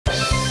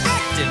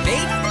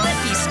Activate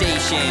Blippi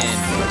Station.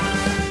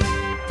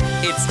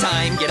 It's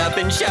time, get up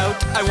and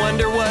shout. I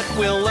wonder what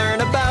we'll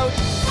learn about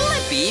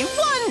Blippi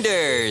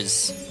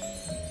Wonders.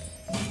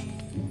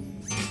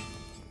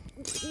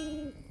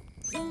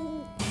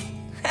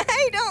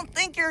 I don't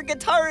think your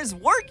guitar is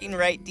working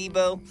right,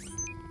 D.BO.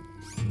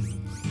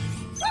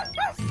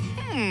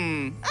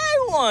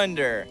 I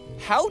wonder,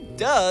 how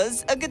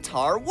does a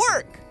guitar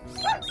work?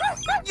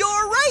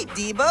 You're right,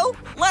 D.BO.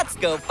 Let's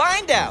go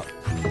find out.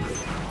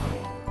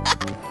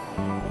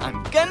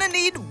 I'm gonna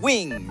need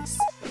wings.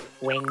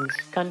 Wings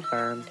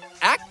confirmed.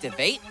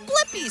 Activate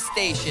Blippi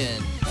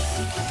Station.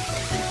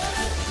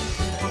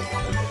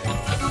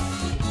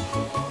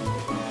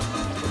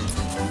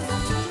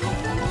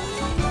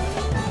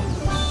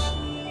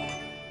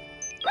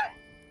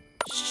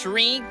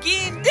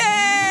 Shrinking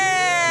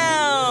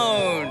down!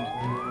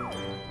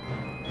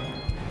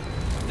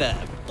 The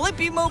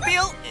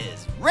Blippi-mobile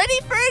is ready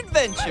for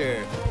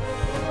adventure.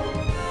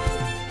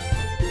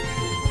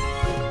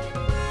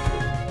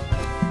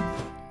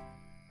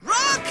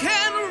 Rock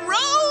and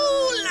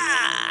roller!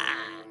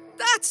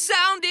 That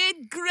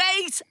sounded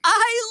great.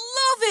 I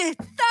love it.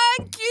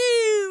 Thank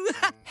you.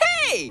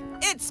 Hey,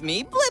 it's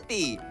me,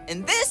 Blippi,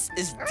 and this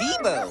is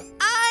D.BO.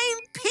 I'm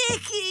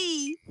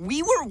picky.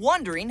 We were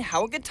wondering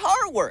how a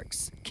guitar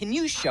works. Can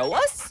you show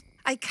us?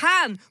 I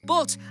can,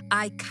 but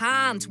I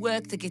can't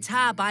work the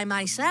guitar by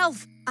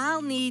myself.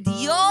 I'll need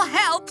your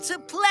help to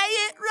play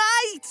it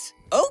right.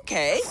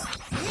 Okay.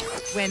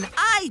 When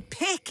I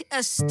pick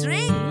a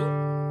string,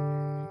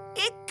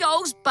 it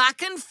goes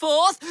back and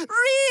forth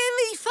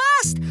really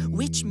fast,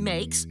 which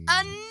makes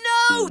a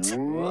note.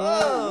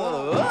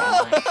 Whoa,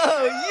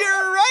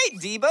 you're right,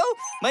 D.BO.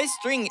 My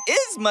string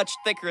is much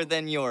thicker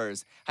than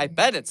yours. I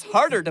bet it's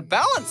harder to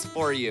balance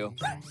for you.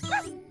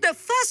 The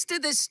faster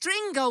the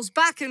string goes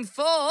back and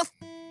forth,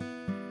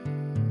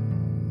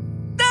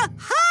 the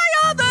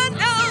higher the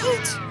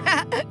note.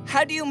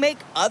 How do you make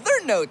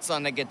other notes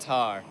on a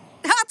guitar?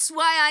 That's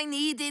why I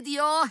needed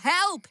your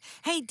help.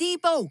 Hey,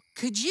 D.BO,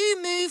 could you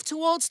move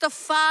towards the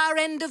far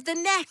end of the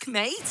neck,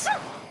 mate?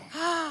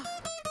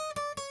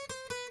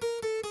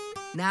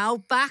 Now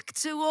back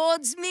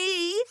towards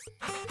me.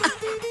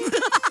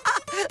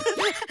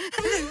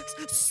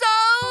 Solo!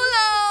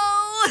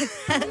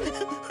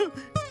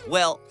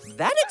 Well,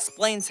 that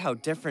explains how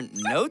different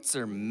notes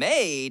are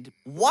made.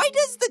 Why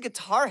does the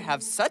guitar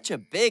have such a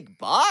big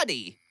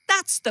body?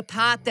 That's the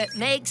part that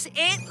makes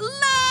it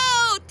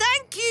loud.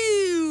 Thank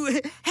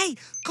you. Hey,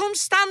 come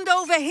stand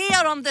over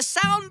here on the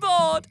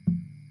soundboard.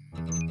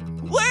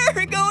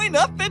 We're going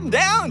up and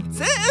down,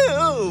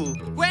 too.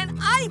 When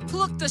I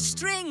pluck the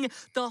string,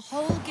 the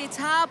whole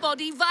guitar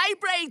body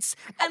vibrates,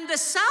 and the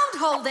sound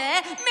hole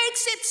there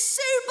makes it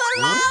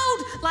super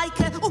loud,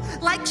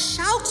 like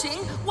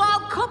shouting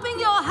while cupping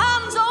your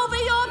hands over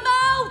your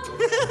mouth.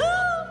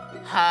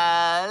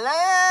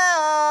 Hello.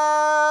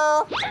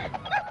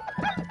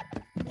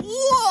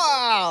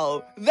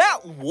 Wow,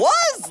 that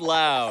was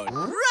loud.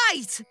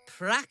 Right,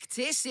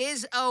 practice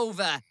is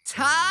over.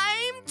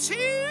 Time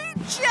to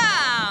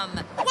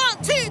jam. 1,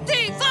 2,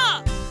 3,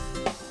 4.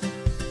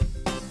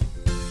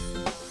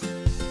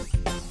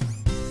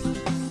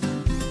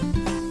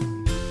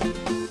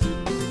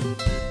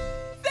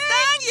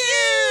 Thank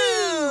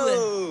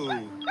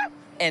you!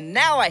 And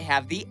now I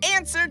have the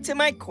answer to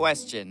my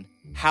question.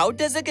 How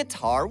does a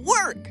guitar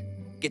work?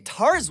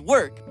 Guitars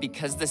work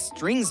because the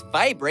strings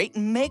vibrate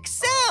and make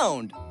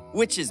sound,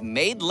 which is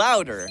made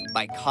louder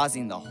by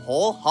causing the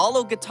whole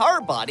hollow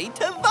guitar body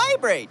to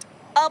vibrate.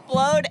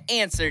 Upload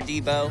answer,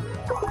 D.BO.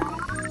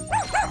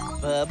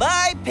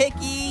 Bye-bye,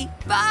 Picky.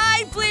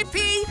 Bye,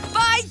 Blippi.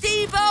 Bye,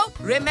 D.BO.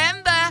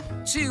 Remember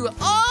to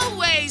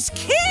always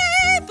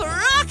keep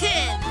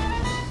rockin'.